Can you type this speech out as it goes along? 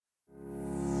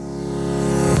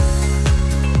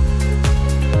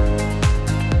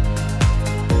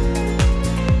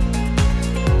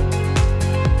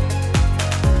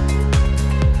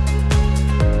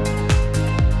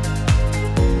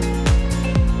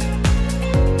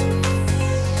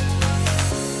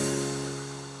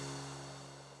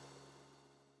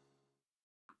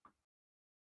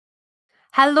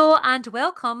Hello and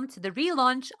welcome to the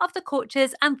relaunch of the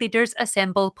Coaches and Leaders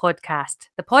Assemble podcast,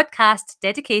 the podcast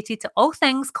dedicated to all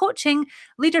things coaching,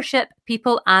 leadership,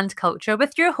 people, and culture,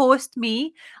 with your host,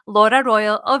 me, Laura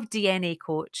Royal of DNA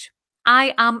Coach.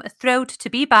 I am thrilled to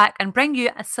be back and bring you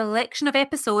a selection of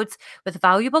episodes with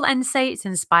valuable insights,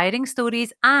 inspiring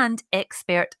stories, and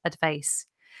expert advice.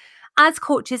 As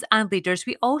coaches and leaders,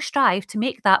 we all strive to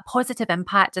make that positive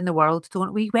impact in the world,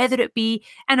 don't we? Whether it be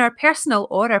in our personal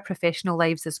or our professional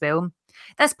lives as well.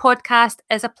 This podcast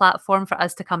is a platform for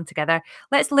us to come together.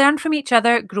 Let's learn from each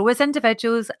other, grow as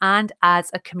individuals and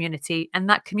as a community. And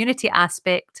that community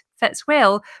aspect fits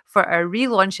well for our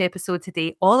relaunch episode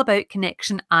today, all about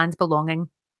connection and belonging.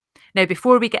 Now,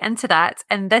 before we get into that,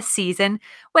 in this season,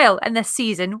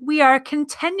 we are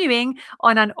continuing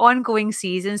on an ongoing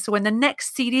season. So, in the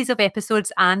next series of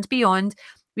episodes and beyond,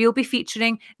 we'll be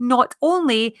featuring not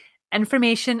only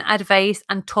information, advice,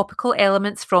 and topical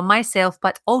elements from myself,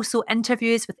 but also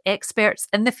interviews with experts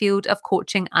in the field of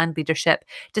coaching and leadership,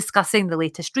 discussing the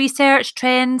latest research,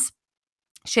 trends,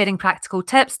 sharing practical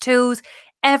tips, tools,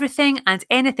 everything and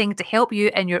anything to help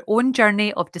you in your own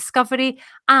journey of discovery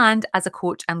and as a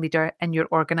coach and leader in your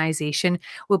organisation.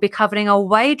 We'll be covering a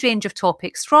wide range of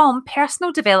topics from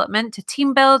personal development to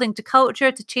team building to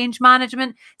culture to change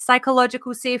management,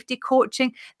 psychological safety,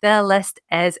 coaching. The list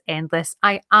is endless.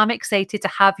 I am excited to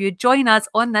have you join us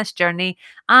on this journey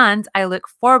and I look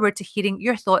forward to hearing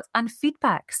your thoughts and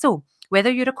feedback. So, whether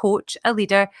you're a coach, a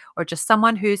leader, or just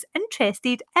someone who's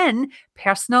interested in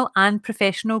personal and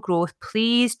professional growth,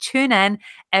 please tune in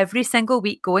every single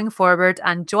week going forward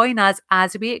and join us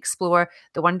as we explore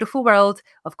the wonderful world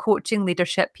of coaching,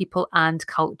 leadership, people, and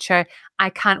culture. I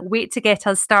can't wait to get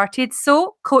us started.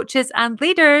 So, coaches and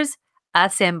leaders,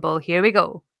 assemble. Here we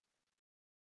go.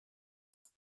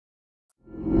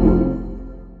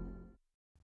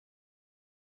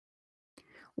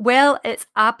 Well, it's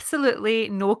absolutely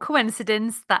no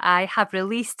coincidence that I have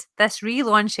released this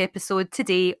relaunch episode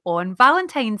today on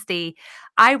Valentine's Day.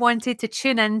 I wanted to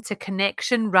tune in to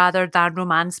connection rather than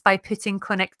romance by putting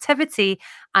connectivity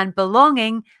and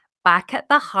belonging back at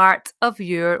the heart of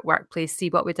your workplace.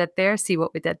 See what we did there? See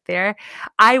what we did there?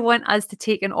 I want us to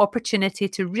take an opportunity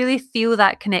to really feel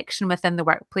that connection within the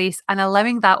workplace and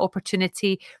allowing that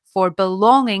opportunity for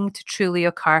belonging to truly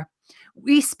occur.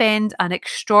 We spend an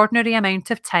extraordinary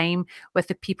amount of time with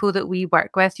the people that we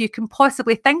work with. You can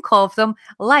possibly think of them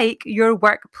like your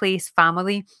workplace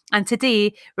family. And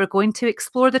today we're going to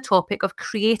explore the topic of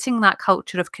creating that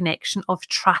culture of connection, of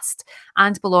trust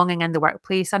and belonging in the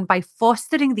workplace. And by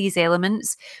fostering these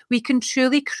elements, we can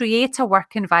truly create a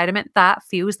work environment that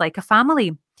feels like a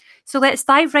family. So let's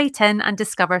dive right in and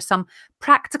discover some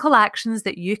practical actions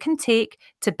that you can take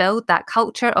to build that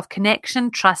culture of connection,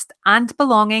 trust, and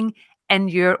belonging in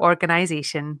your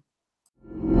organization.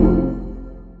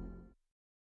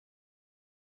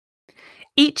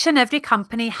 Each and every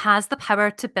company has the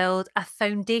power to build a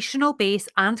foundational base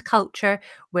and culture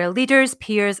where leaders,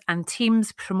 peers, and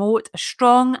teams promote a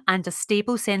strong and a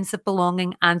stable sense of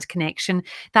belonging and connection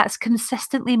that's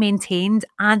consistently maintained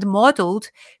and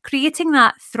modelled, creating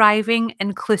that thriving,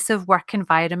 inclusive work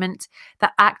environment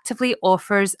that actively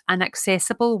offers an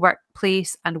accessible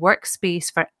workplace and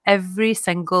workspace for every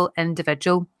single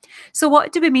individual. So,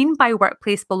 what do we mean by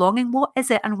workplace belonging? What is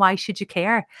it and why should you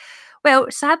care?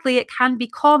 Well, sadly, it can be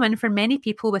common for many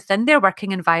people within their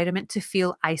working environment to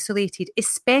feel isolated,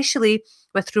 especially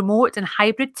with remote and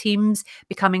hybrid teams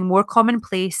becoming more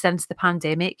commonplace since the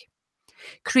pandemic.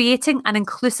 Creating an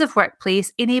inclusive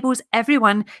workplace enables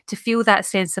everyone to feel that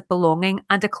sense of belonging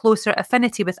and a closer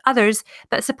affinity with others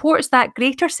that supports that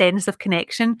greater sense of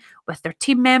connection with their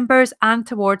team members and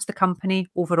towards the company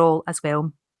overall as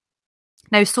well.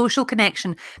 Now, social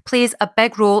connection plays a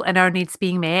big role in our needs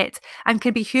being met and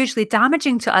can be hugely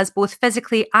damaging to us both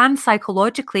physically and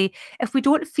psychologically if we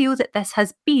don't feel that this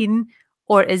has been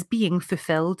or is being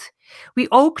fulfilled. We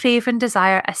all crave and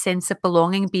desire a sense of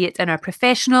belonging, be it in our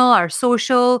professional, our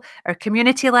social, our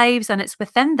community lives, and it's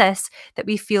within this that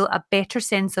we feel a better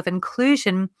sense of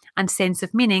inclusion and sense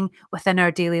of meaning within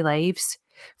our daily lives.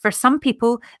 For some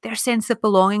people, their sense of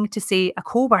belonging to, say, a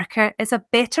co-worker is a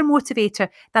better motivator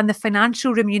than the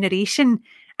financial remuneration,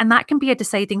 and that can be a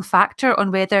deciding factor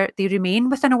on whether they remain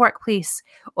within a workplace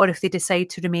or if they decide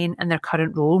to remain in their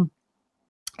current role.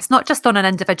 It's not just on an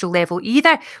individual level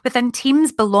either. Within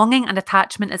teams, belonging and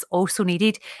attachment is also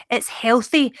needed. It's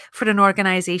healthy for an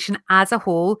organisation as a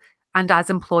whole and as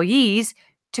employees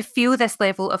to feel this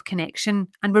level of connection,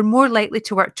 and we're more likely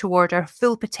to work toward our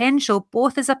full potential,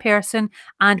 both as a person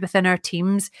and within our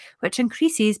teams, which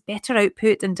increases better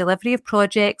output and delivery of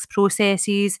projects,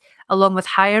 processes, along with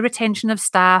higher retention of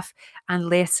staff and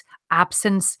less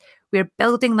absence. We're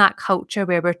building that culture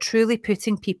where we're truly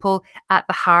putting people at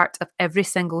the heart of every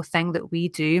single thing that we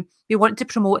do. We want to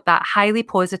promote that highly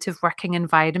positive working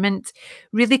environment,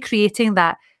 really creating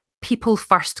that people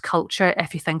first culture,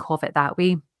 if you think of it that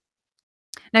way.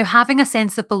 Now, having a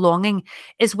sense of belonging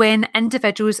is when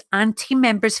individuals and team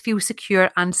members feel secure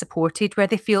and supported, where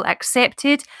they feel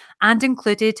accepted and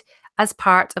included as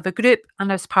part of a group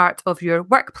and as part of your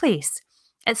workplace.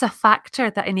 It's a factor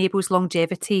that enables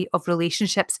longevity of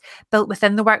relationships built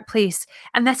within the workplace.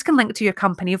 And this can link to your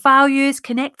company values,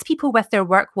 connect people with their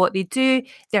work, what they do,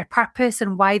 their purpose,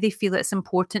 and why they feel it's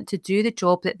important to do the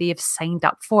job that they have signed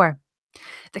up for.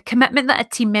 The commitment that a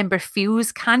team member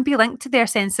feels can be linked to their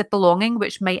sense of belonging,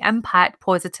 which might impact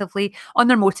positively on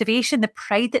their motivation, the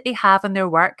pride that they have in their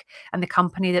work and the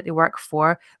company that they work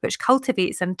for, which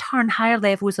cultivates in turn higher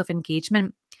levels of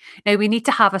engagement. Now, we need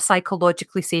to have a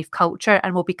psychologically safe culture,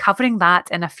 and we'll be covering that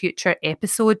in a future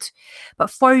episode. But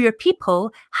for your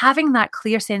people, having that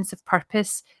clear sense of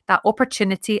purpose, that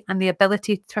opportunity, and the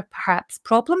ability to perhaps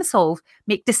problem solve,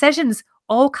 make decisions,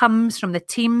 all comes from the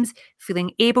teams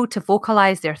feeling able to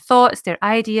vocalize their thoughts, their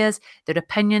ideas, their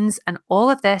opinions, and all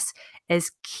of this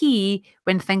is key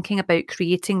when thinking about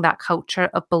creating that culture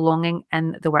of belonging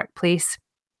in the workplace.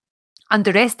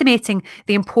 Underestimating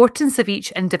the importance of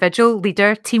each individual,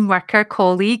 leader, team worker,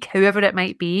 colleague, whoever it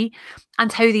might be,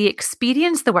 and how they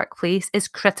experience the workplace is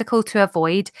critical to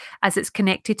avoid, as it's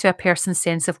connected to a person's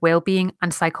sense of well-being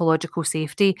and psychological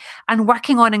safety. And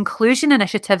working on inclusion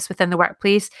initiatives within the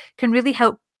workplace can really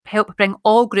help bring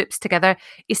all groups together,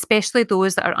 especially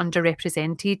those that are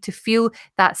underrepresented, to feel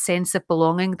that sense of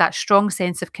belonging, that strong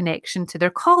sense of connection to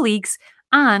their colleagues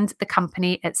and the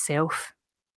company itself.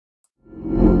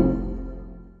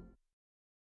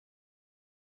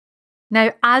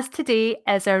 Now, as today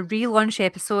is our relaunch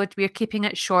episode, we're keeping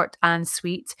it short and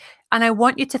sweet. And I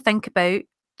want you to think about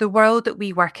the world that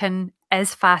we work in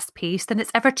is fast paced and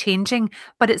it's ever changing,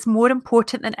 but it's more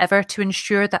important than ever to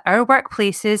ensure that our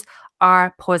workplaces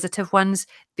are positive ones.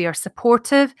 They are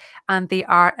supportive and they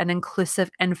are an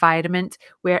inclusive environment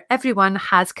where everyone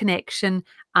has connection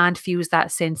and feels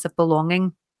that sense of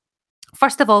belonging.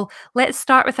 First of all, let's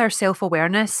start with our self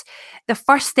awareness. The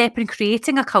first step in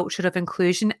creating a culture of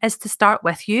inclusion is to start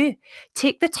with you.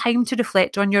 Take the time to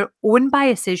reflect on your own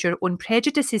biases, your own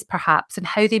prejudices, perhaps, and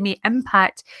how they may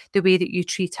impact the way that you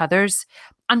treat others.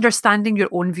 Understanding your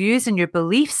own views and your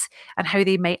beliefs and how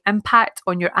they might impact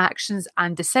on your actions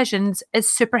and decisions is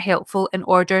super helpful in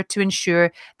order to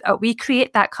ensure that we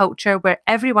create that culture where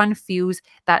everyone feels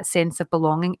that sense of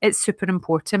belonging. It's super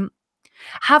important.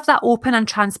 Have that open and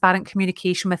transparent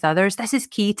communication with others. This is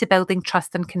key to building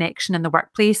trust and connection in the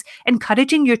workplace,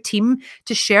 encouraging your team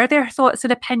to share their thoughts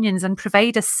and opinions and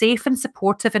provide a safe and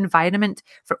supportive environment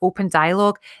for open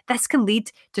dialogue. This can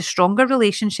lead to stronger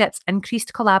relationships,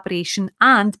 increased collaboration,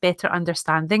 and better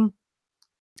understanding.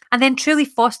 And then truly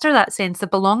foster that sense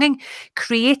of belonging.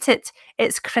 Create it.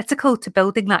 It's critical to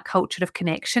building that culture of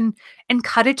connection.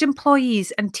 Encourage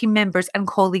employees and team members and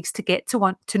colleagues to get to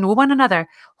want to know one another.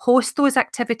 Host those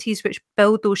activities which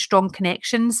build those strong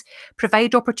connections.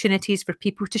 Provide opportunities for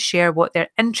people to share what their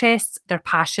interests, their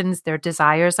passions, their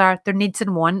desires are, their needs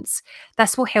and wants.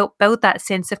 This will help build that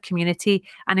sense of community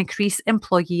and increase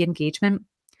employee engagement.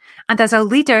 And as a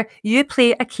leader, you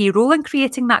play a key role in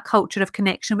creating that culture of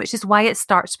connection, which is why it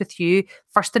starts with you,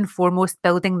 first and foremost,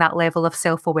 building that level of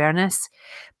self-awareness.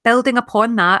 Building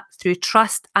upon that through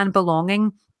trust and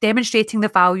belonging, demonstrating the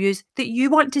values that you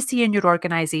want to see in your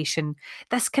organisation.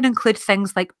 This can include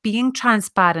things like being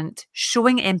transparent,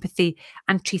 showing empathy,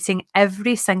 and treating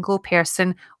every single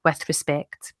person with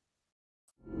respect.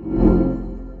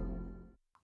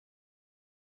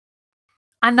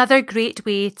 Another great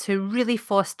way to really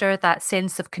foster that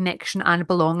sense of connection and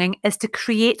belonging is to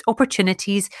create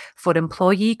opportunities for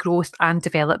employee growth and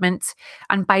development.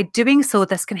 And by doing so,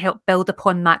 this can help build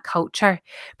upon that culture.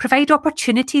 Provide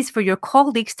opportunities for your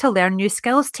colleagues to learn new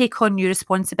skills, take on new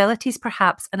responsibilities,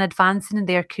 perhaps, and advance in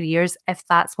their careers if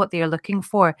that's what they are looking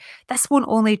for. This won't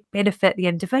only benefit the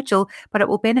individual, but it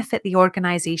will benefit the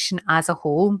organisation as a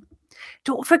whole.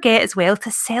 Don't forget as well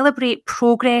to celebrate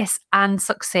progress and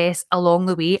success along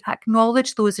the way.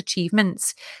 Acknowledge those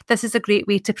achievements. This is a great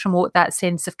way to promote that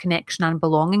sense of connection and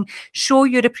belonging. Show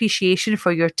your appreciation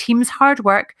for your team's hard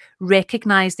work,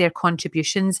 recognise their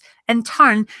contributions. In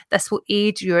turn, this will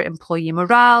aid your employee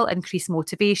morale, increase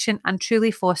motivation, and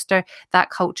truly foster that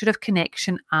culture of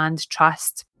connection and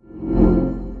trust.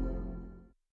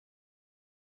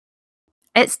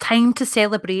 It's time to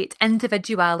celebrate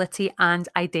individuality and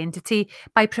identity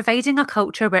by providing a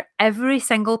culture where every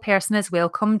single person is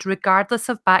welcomed, regardless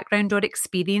of background or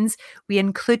experience. We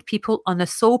include people on the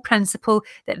sole principle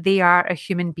that they are a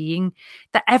human being,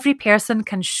 that every person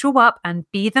can show up and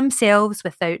be themselves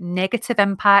without negative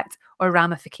impact or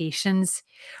ramifications.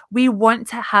 We want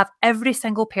to have every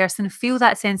single person feel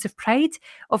that sense of pride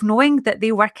of knowing that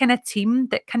they work in a team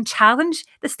that can challenge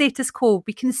the status quo.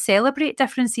 We can celebrate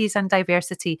differences and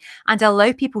diversity and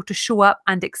allow people to show up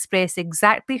and express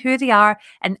exactly who they are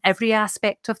in every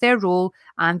aspect of their role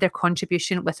and their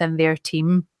contribution within their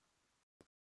team.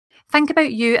 Think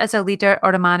about you as a leader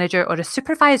or a manager or a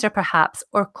supervisor, perhaps,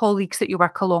 or colleagues that you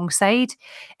work alongside.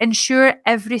 Ensure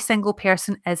every single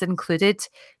person is included.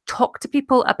 Talk to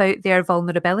people about their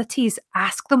vulnerabilities.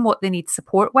 Ask them what they need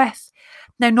support with.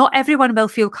 Now, not everyone will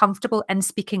feel comfortable in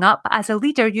speaking up, but as a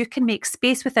leader, you can make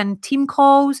space within team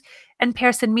calls, in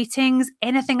person meetings,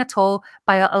 anything at all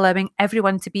by allowing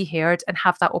everyone to be heard and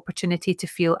have that opportunity to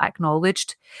feel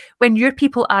acknowledged. When your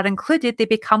people are included, they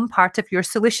become part of your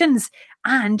solutions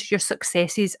and your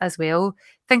successes as well.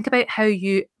 Think about how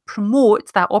you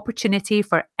promote that opportunity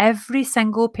for every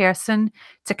single person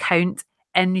to count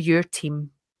in your team.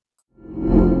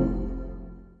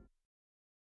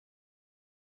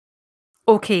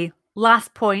 Okay,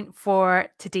 last point for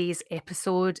today's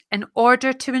episode. In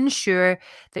order to ensure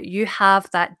that you have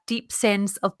that deep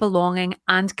sense of belonging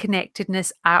and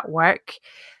connectedness at work,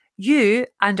 you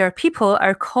and our people,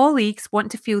 our colleagues,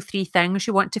 want to feel three things.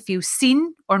 You want to feel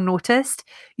seen or noticed,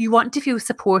 you want to feel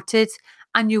supported,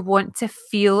 and you want to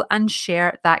feel and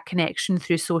share that connection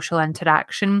through social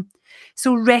interaction.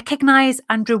 So recognize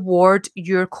and reward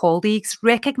your colleagues,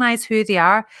 recognize who they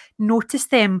are, notice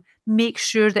them, make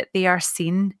sure that they are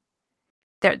seen,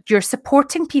 that you're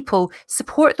supporting people,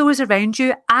 support those around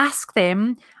you, ask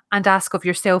them and ask of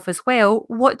yourself as well,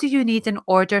 what do you need in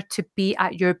order to be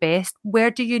at your best? Where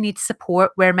do you need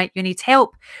support? Where might you need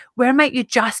help? Where might you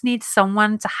just need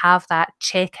someone to have that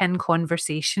check-in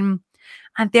conversation?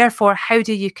 And therefore, how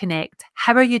do you connect?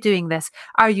 How are you doing this?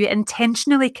 Are you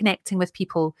intentionally connecting with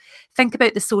people? Think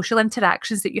about the social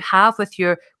interactions that you have with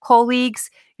your colleagues,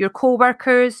 your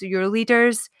co-workers, your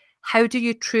leaders. How do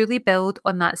you truly build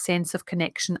on that sense of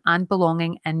connection and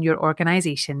belonging in your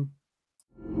organisation?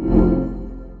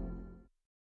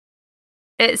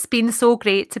 It's been so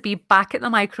great to be back at the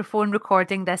microphone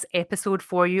recording this episode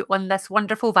for you on this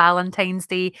wonderful Valentine's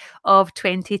Day of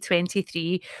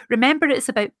 2023. Remember, it's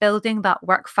about building that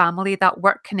work family, that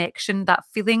work connection, that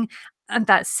feeling and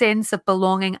that sense of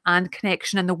belonging and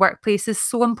connection in the workplace is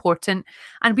so important.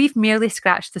 And we've merely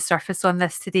scratched the surface on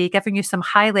this today, giving you some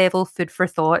high level food for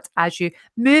thought as you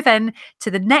move in to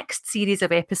the next series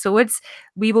of episodes.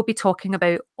 We will be talking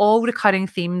about all recurring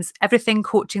themes, everything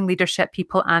coaching, leadership,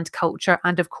 people, and culture.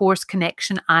 And of course,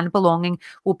 connection and belonging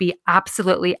will be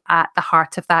absolutely at the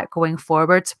heart of that going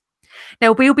forward.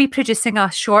 Now, we'll be producing a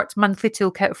short monthly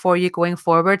toolkit for you going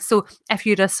forward. So if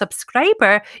you're a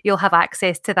subscriber, you'll have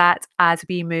access to that as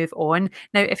we move on.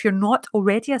 Now, if you're not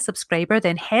already a subscriber,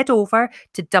 then head over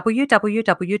to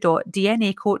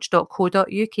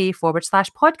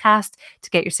www.dnacoach.co.uk/podcast to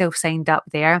get yourself signed up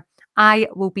there. I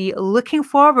will be looking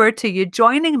forward to you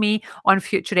joining me on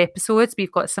future episodes.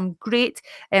 We've got some great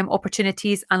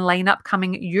opportunities and lineup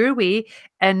coming your way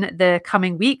in the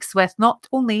coming weeks with not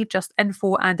only just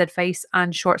info and advice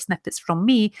and short snippets from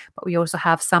me, but we also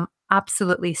have some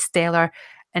absolutely stellar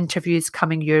interviews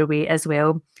coming your way as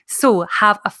well. So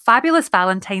have a fabulous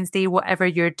Valentine's Day, whatever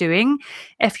you're doing.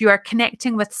 If you are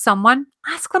connecting with someone,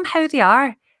 ask them how they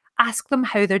are. Ask them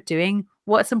how they're doing,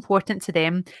 what's important to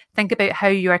them. Think about how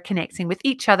you are connecting with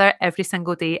each other every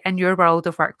single day in your world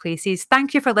of workplaces.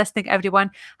 Thank you for listening, everyone.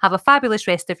 Have a fabulous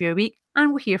rest of your week, and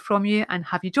we'll hear from you and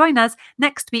have you join us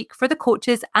next week for the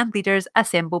Coaches and Leaders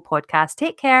Assemble podcast.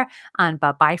 Take care and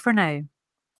bye-bye for now.